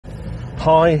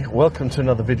Hi, welcome to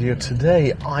another video.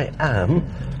 Today I am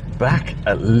back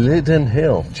at Lydden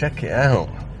Hill. Check it out.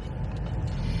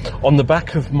 On the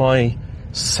back of my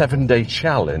 7-day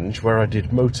challenge where I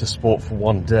did motorsport for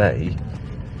one day,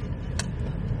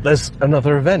 there's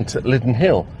another event at Lydden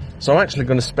Hill. So I'm actually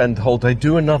going to spend the whole day,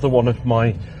 do another one of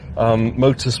my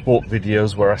motorsport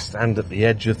videos where I stand at the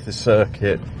edge of the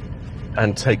circuit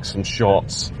and take some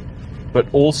shots,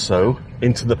 but also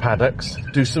into the paddocks,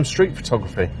 do some street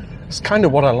photography. It's kind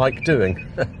of what I like doing.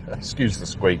 Excuse the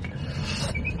squeak.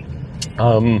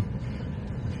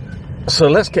 So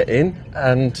let's get in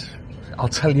and I'll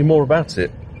tell you more about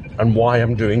it and why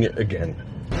I'm doing it again.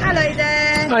 Hello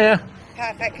there. Hiya.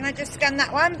 Perfect. Can I just scan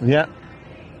that one? Yeah.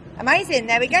 Amazing.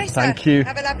 There we go, sir. Thank you.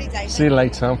 Have a lovely day. See you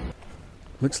later.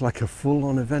 Looks like a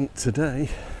full-on event today.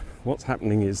 What's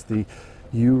happening is the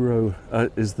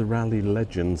Rally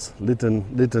Legends,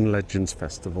 Lydden Legends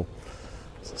Festival,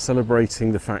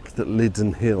 celebrating the fact that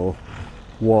Lydden Hill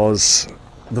was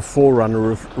the forerunner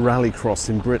of rallycross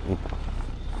in Britain.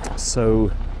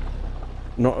 So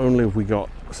not only have we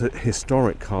got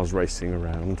historic cars racing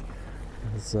around,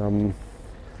 there's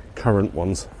current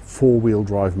ones, four-wheel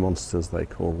drive monsters they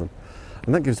call them.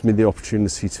 And that gives me the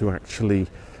opportunity to actually,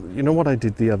 you know what I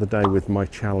did the other day with my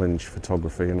challenge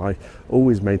photography, and I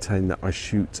always maintain that I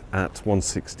shoot at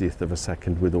 1/60th of a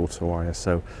second with auto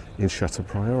ISO in shutter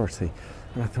priority.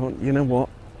 And I thought, you know what,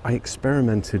 I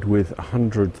experimented with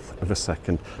 100th of a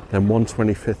second, then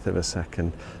 1/25th of a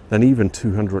second, then even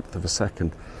 200th of a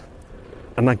second.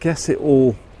 And I guess it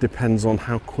all depends on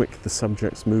how quick the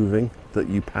subject's moving that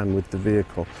you pan with the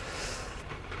vehicle.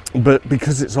 But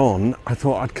because it's on, I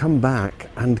thought I'd come back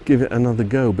and give it another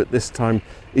go, but this time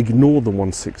ignore the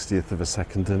 1/60th of a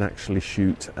second and actually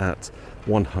shoot at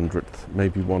 100th,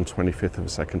 maybe 1/25th of a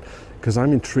second, because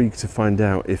I'm intrigued to find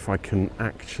out if I can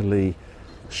actually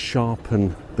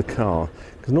sharpen the car.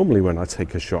 Because normally when I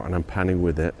take a shot and I'm panning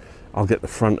with it, I'll get the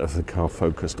front of the car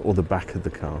focused or the back of the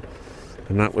car.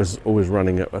 And that was always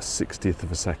running at a 60th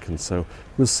of a second, so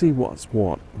we'll see what's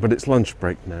what. But it's lunch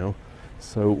break now,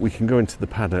 so we can go into the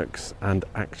paddocks and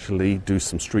actually do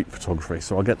some street photography.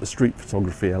 So I'll get the street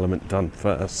photography element done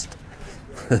first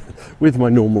with my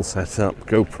normal setup,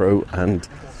 GoPro and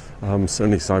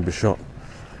Sony Cybershot.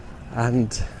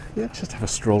 And yeah, just have a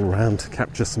stroll around,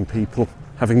 capture some people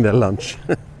having their lunch.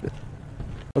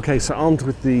 Okay, so armed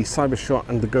with the Cybershot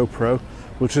and the GoPro,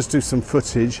 we'll just do some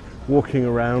footage, walking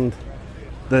around.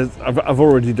 I've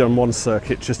already done one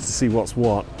circuit just to see what's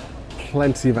what.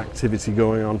 Plenty of activity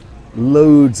going on,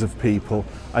 loads of people.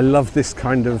 I love this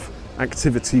kind of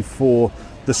activity for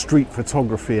the street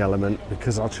photography element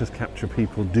because I'll just capture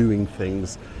people doing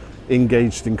things,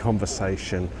 engaged in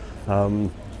conversation.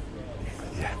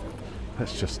 Yeah,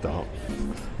 let's just start.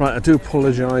 Right, I do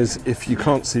apologise if you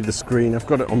can't see the screen. I've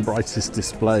got it on brightest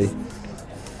display,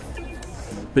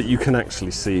 but you can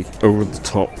actually see over the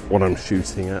top what I'm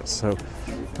shooting at. So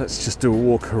let's just do a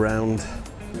walk around,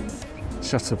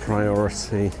 shutter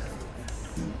priority.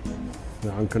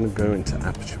 Now I'm going to go into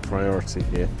aperture priority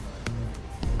here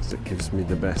because it gives me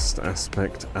the best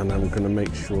aspect, and I'm going to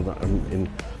make sure that I'm in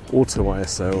auto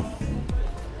ISO.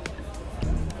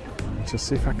 Just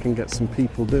see if I can get some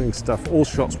people doing stuff. All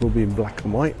shots will be in black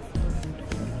and white.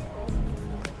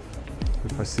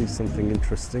 If I see something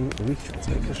interesting, we shall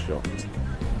take a shot.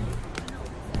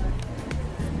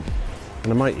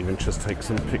 And I might even just take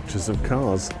some pictures of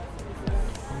cars.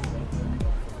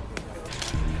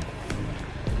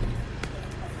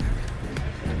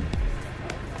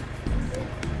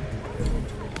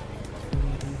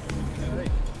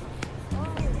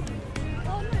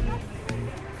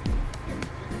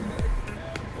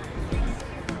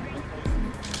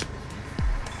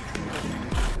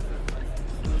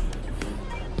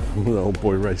 The old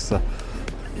boy racer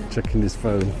checking his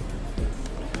phone.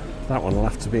 That one will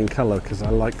have to be in colour because I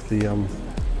like the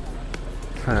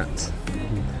hat.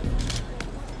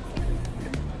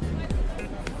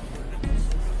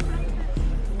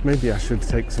 Maybe I should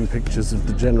take some pictures of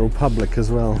the general public as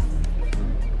well.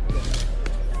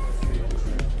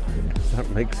 That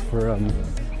makes for an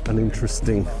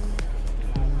interesting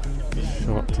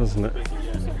shot, doesn't it?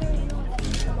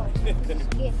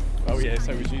 Oh yeah,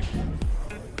 so would you.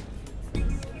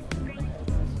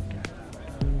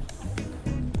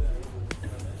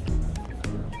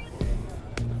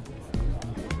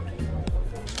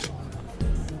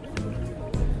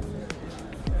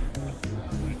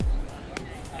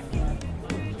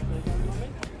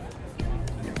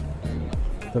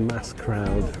 The mass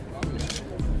crowd.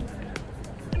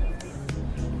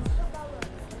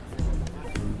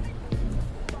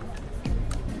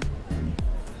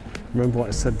 Remember what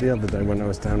I said the other day when I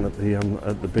was down at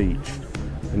the beach?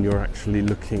 and you're actually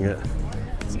looking at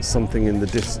something in the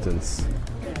distance,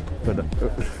 but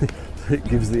it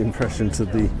gives the impression to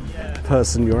the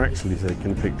person you're actually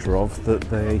taking a picture of that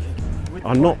they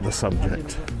are not the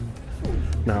subject.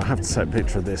 Now I have to take a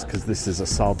picture of this because this is a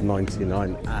Saab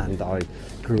 99 and I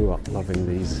grew up loving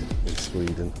these in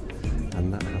Sweden,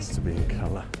 and that has to be in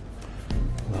colour.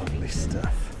 Lovely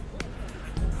stuff.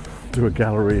 Do a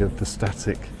gallery of the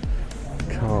static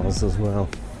cars as well.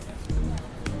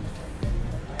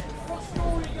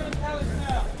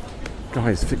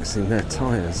 Guys fixing their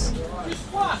tyres.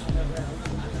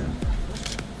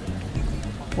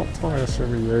 What tyres shall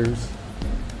we use?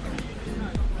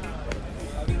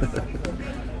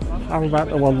 How about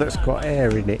the one that's got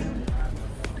air in it?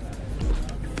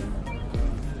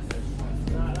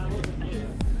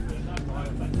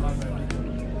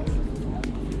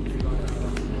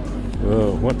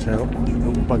 Oh, watch out,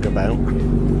 little bug about.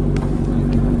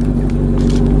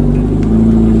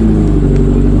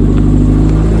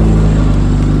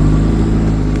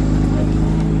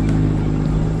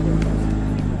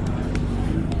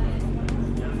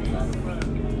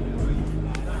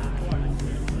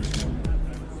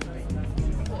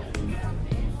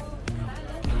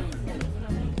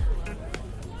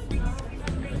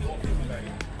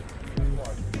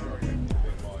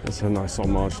 That's a nice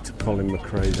homage to Colin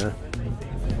McRae there.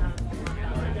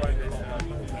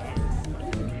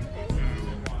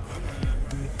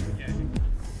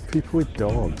 People with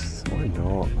dogs, why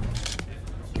not?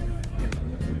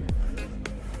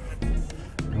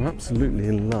 I'm absolutely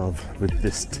in love with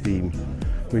this team.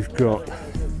 We've got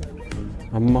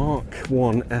a Mark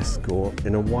 1 Escort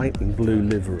in a white and blue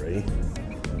livery,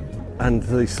 and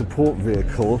the support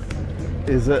vehicle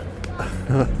is a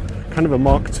kind of a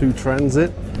Mark 2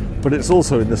 Transit, but it's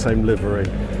also in the same livery.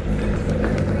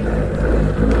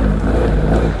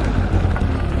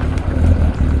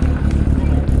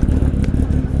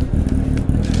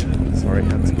 Sorry,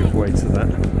 had to give way to that.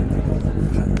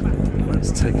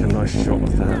 Let's take a nice shot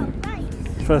of that.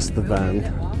 First the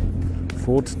van,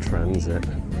 Ford Transit.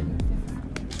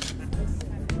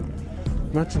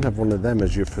 Imagine have one of them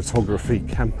as your photography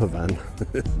camper van.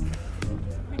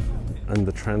 And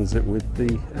the Transit with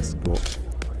the Escort.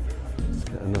 Let's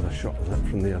get another shot of that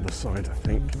from the other side, I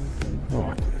think.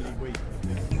 Oh.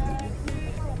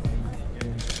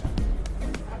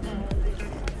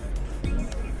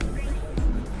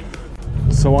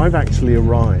 So I've actually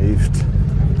arrived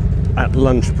at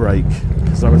lunch break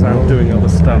because I was out doing other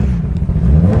stuff.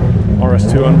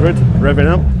 RS200, revving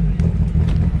up.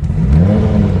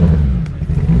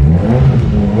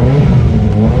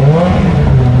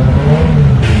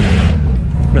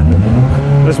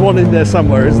 There's one in there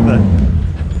somewhere, isn't there?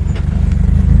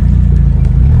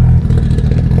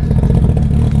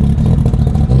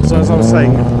 So as I was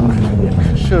saying,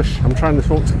 shush, I'm trying to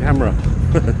talk to camera.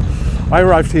 I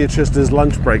arrived here just as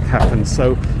lunch break happened,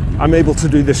 so I'm able to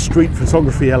do this street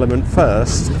photography element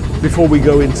first before we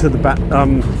go into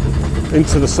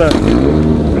the circuit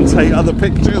and take other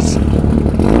pictures.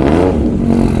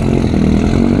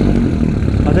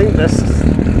 I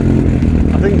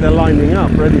think they're lining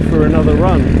up, ready for another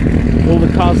run. All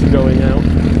the cars are going out.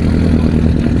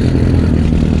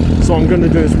 So what I'm going to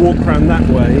do is walk around that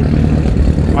way.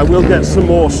 I will get some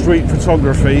more street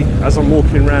photography as I'm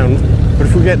walking around, but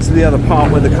if we get to the other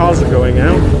part where the cars are going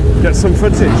out, get some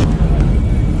footage.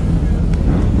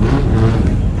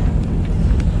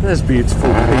 There's beautiful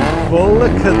people,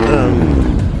 look at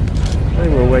them. They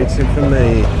were waiting for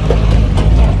me.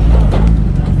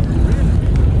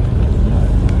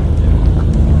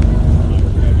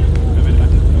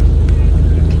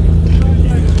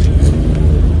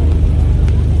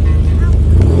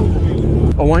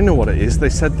 Oh, I know what it is. They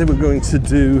said they were going to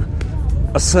do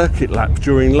a circuit lap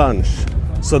during lunch.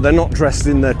 So they're not dressed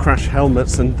in their crash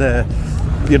helmets and their,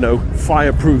 you know,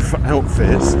 fireproof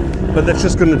outfits, but they're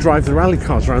just going to drive the rally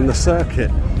cars around the circuit.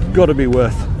 Got to be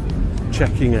worth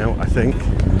checking out, I think.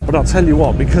 But I'll tell you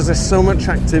what, because there's so much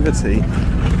activity,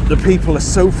 the people are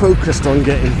so focused on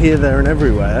getting here, there and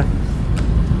everywhere.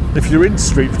 If you're in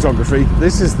street photography,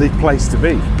 this is the place to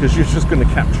be, because you're just going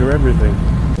to capture everything.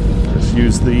 Let's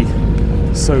use the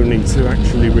Sony to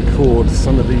actually record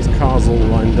some of these cars all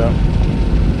lined up.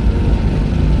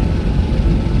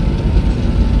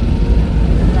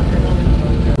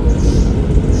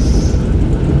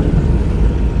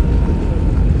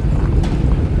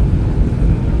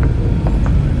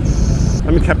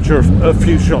 Let me capture a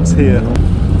few shots here.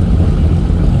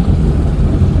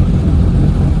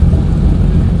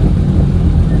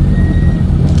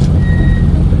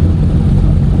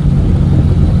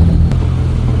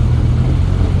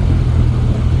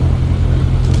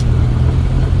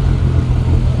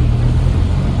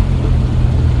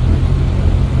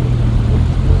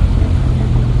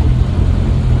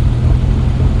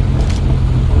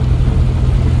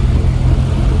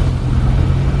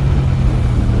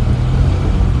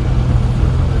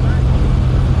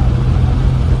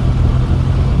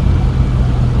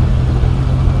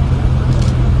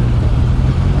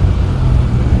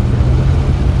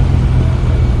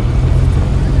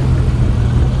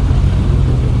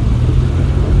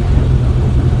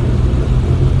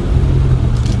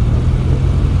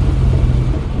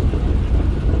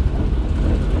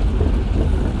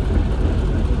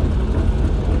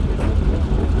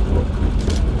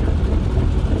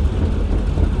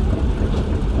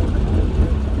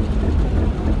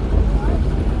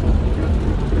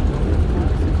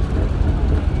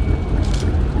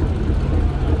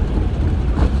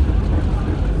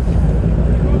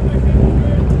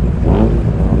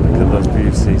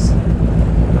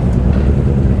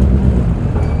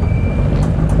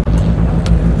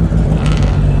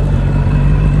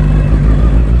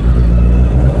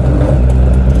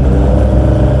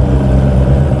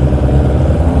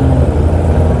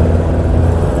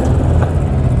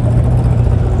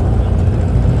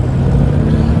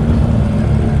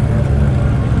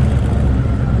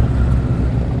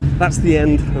 that's the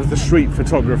end of the street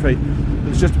photography. It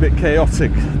was just a bit chaotic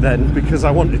then because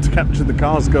I wanted to capture the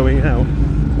cars going out.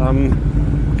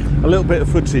 A little bit of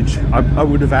footage I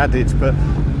would have added, but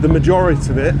the majority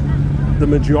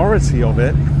of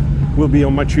it will be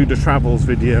on my Tudor Travels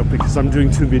video because I'm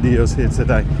doing 2 videos here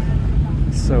today.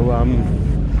 So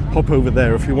hop over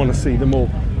there if you want to see them all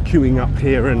queuing up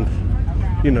here and,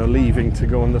 you know, leaving to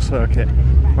go on the circuit.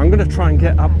 I'm going to try and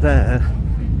get up there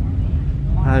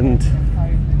and,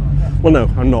 well, no,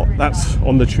 I'm not. That's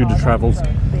on the Tudor Travels.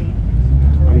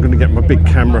 I'm going to get my big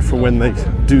camera for when they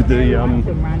do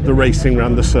the racing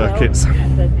around the circuits.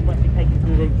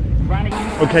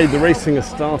 Okay, the racing has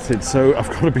started, so I've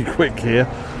got to be quick here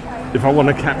if I want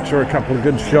to capture a couple of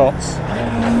good shots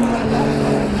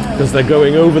because they're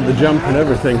going over the jump and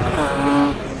everything.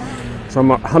 So I'm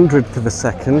at 100th of a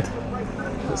second.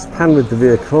 Let's pan with the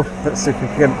vehicle. Let's see if we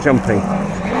can get it jumping.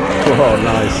 Oh,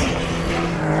 nice.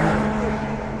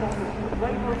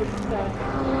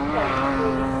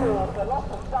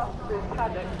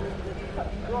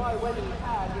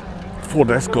 Ford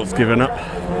Escort's given up.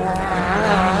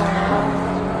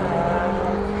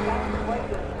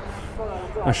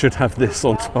 I should have this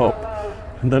on top,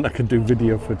 and then I can do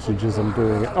video footage as I'm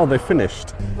doing it. Oh, they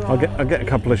finished. I'll get a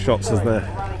couple of shots as they're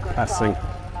passing.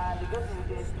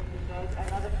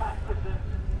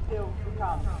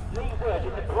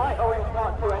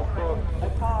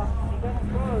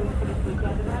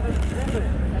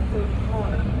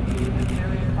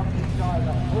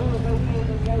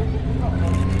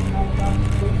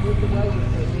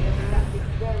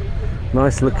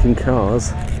 Nice looking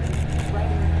cars.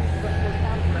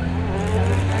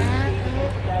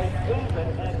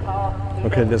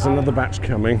 Okay, there's another batch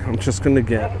coming. I'm just going to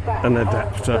get an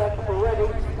adapter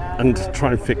and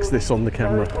try and fix this on the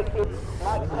camera.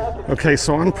 Okay,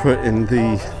 so I'm putting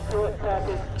the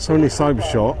Sony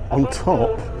Cybershot on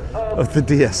top of the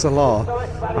DSLR,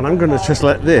 and I'm going to just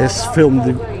let this film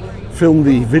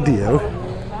the video.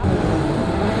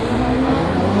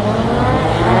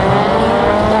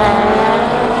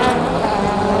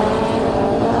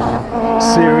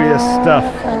 Serious stuff.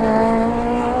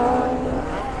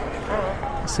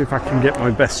 Let's see if I can get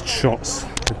my best shots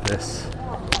with this.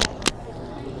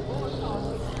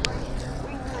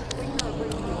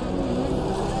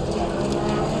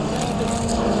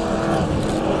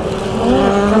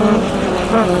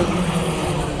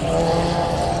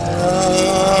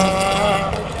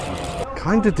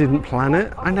 Kinda didn't plan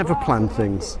it. I never plan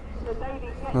things.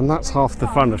 And that's half the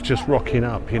fun of just rocking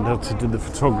up, you know, to do the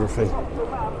photography.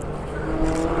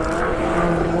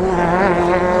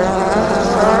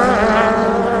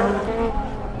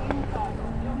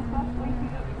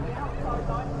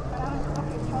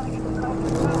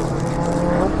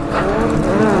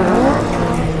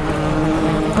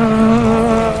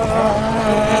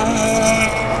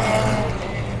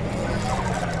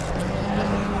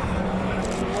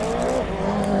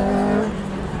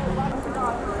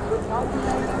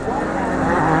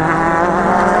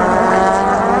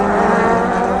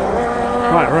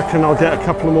 And I'll get a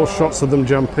couple of more shots of them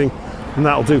jumping, and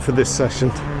that'll do for this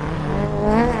session.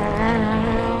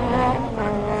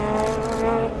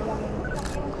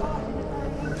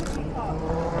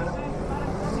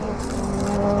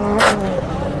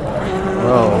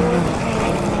 Oh,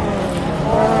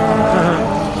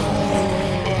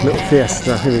 little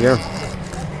Fiesta, here we go.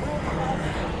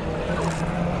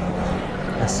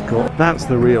 Escort, that's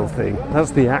the real thing,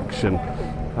 that's the action.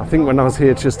 I think when I was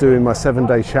here just doing my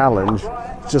 7-day challenge,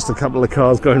 just a couple of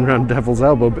cars going around Devil's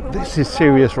Elbow, but this is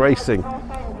serious racing. What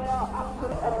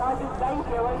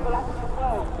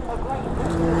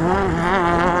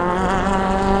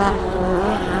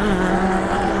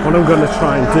I'm going to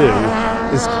try and do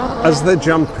is, as they're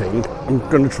jumping, I'm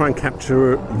going to try and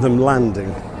capture them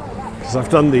landing, because I've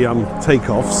done the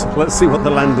takeoffs. Let's see what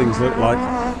the landings look like.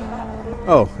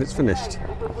 Oh, it's finished.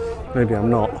 Maybe I'm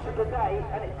not.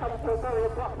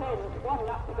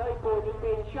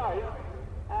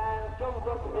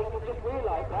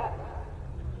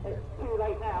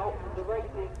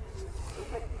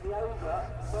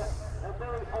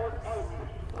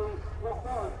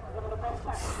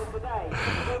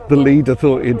 The leader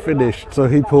thought he'd finished, so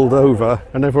he pulled over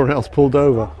and everyone else pulled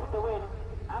over.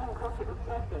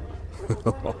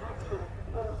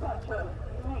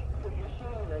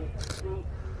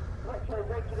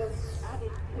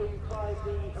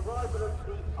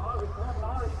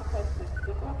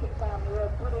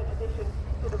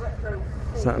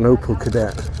 Is that an Opel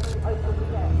Kadett?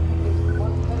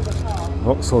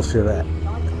 Vauxhall Chevette.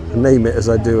 I name it as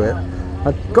I do it.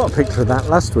 I got a picture of that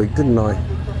last week, didn't I?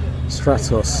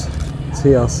 Stratos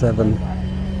TR7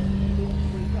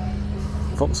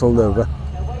 Vauxhall Nova.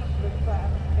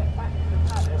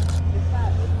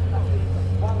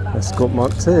 Escort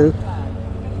Mark II,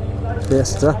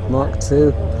 Fiesta Mark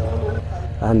II,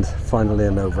 and finally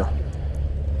a Nova.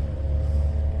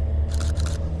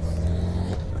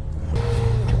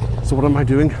 So what am I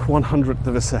doing? 1/100th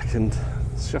of a second.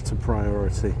 Shutter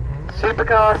priority.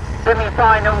 Supercar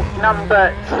semi-final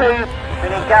number 2. We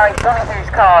need Gary Donahue's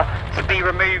car to be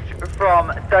removed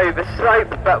from Dover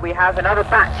Slope, but we have another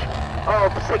batch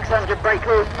of 600 brake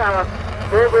horsepower,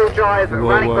 four-wheel drive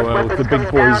rallycross weapons the big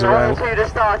coming boys down are out. onto the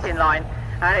starting line,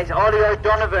 and it's Ollie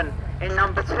O'Donovan in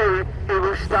number 2 who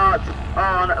will start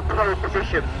on pole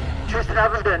position. Tristan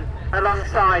Ovenden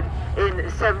alongside in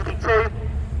 72.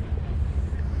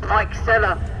 Mike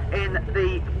Seller in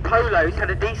the Polo. He's had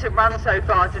a decent run so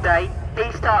far today.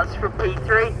 He starts from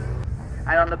P3.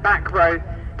 And on the back row,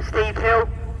 Steve Hill,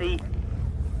 the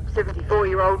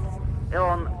 74-year-old,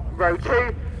 on row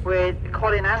 2, with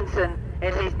Colin Anson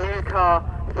in his new car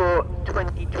for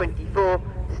 2024,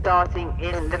 starting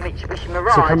in the Mitsubishi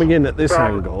Mirage. So coming in at this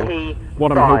angle,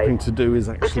 what I'm P5. hoping to do is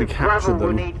actually capture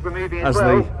them as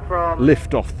well they from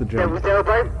lift off the jump. Devil's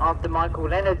Elbow after Michael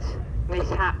Leonard's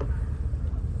mishap.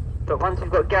 But once we've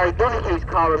got Gary Donahue's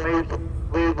car removed,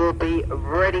 we will be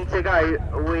ready to go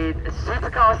with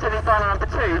Supercar semi-final number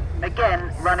 2,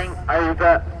 again running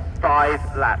over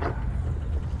 5 laps.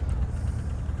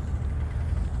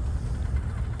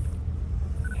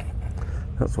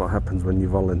 That's what happens when you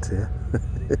volunteer.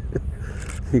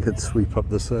 You can sweep up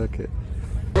the circuit.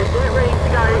 We're ready to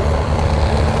go.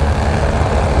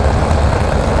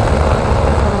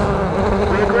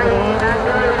 We're green and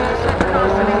go. Supercar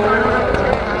semi-final number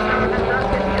 2.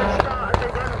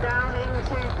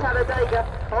 Talladega.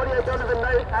 Ollie O'Donovan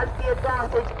though has the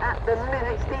advantage at the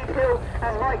minute. Steve Hill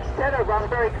and Mike Seller run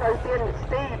very closely, and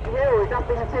Steve Hill is up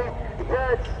into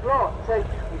 3rd slot. So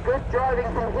good driving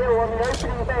from Hill on the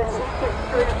opening bend. He gets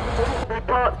through into the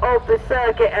part of the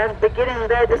circuit and beginning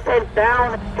their descent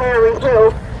down Hairy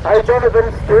Hill.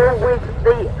 O'Donovan still with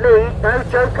the lead. No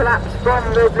joker laps from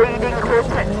the leading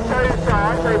quartet so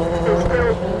far. So it's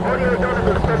still Ollie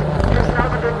O'Donovan from Tristan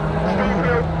Ovenden, Steve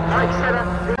Hill, Mike Seller.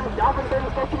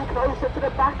 Ovenden's getting closer to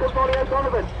the back of Ollie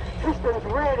O'Donovan. Tristan's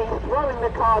really throwing the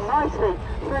car nicely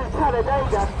through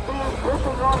Talladega. He is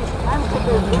pushing on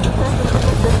Antigus in 2nd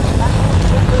position.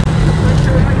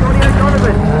 Ollie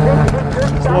O'Donovan.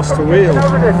 He's lost the wheel. Oh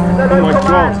my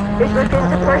God. He's looking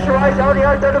to pressurise Ollie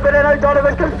O'Donovan, and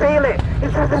O'Donovan can feel it.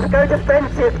 He's having to go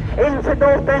defensive into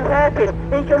North Bend Hairpin.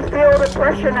 He can feel the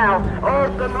pressure now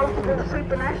of the multiple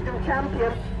Super National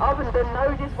champion. Ovenden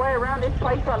knows his way around this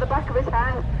place like the back of his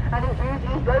hand, and he's using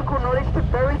his local knowledge to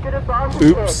very good advantage.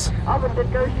 Oops. Here.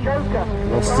 Ovenden goes joker.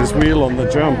 Lost his wheel on the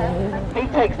jump. He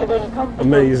takes the win comfortably.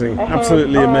 Amazing,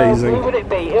 absolutely amazing. Who would it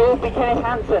be? It will be Kenny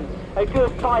Hansen. A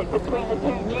good fight between the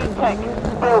two G-Tech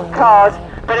built cars,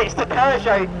 but it's the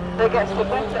Peugeot that gets the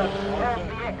better of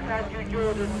the ex-Andrew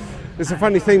Jordan. It's a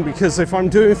funny thing because if I'm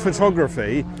doing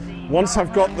photography, once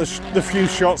I've got the few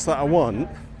shots that I want,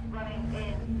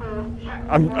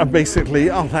 I'm basically,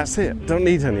 oh, that's it, don't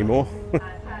need any more.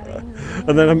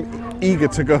 And then I'm eager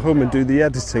to go home and do the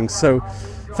editing. So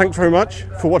thanks very much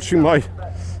for watching my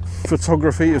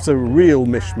photography. It's a real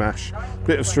mishmash,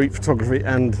 bit of street photography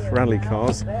and rally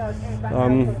cars.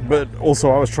 But also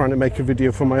I was trying to make a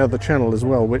video for my other channel as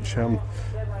well, which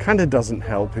kind of doesn't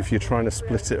help if you're trying to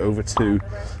split it over 2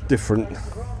 different,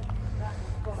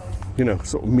 you know,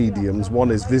 sort of mediums.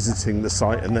 One is visiting the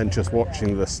site and then just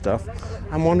watching the stuff,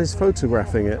 and one is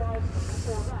photographing it.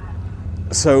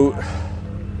 So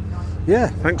yeah,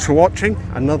 thanks for watching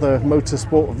another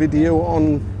motorsport video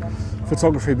on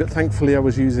photography, but thankfully I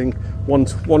was using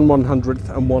 1/100th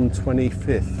and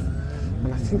 1/25th,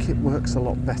 and I think it works a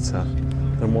lot better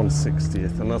than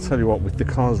 1/60th. And I'll tell you what, with the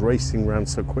cars racing around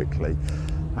so quickly,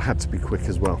 I had to be quick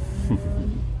as well.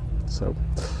 So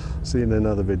see you in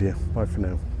another video. Bye for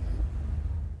now.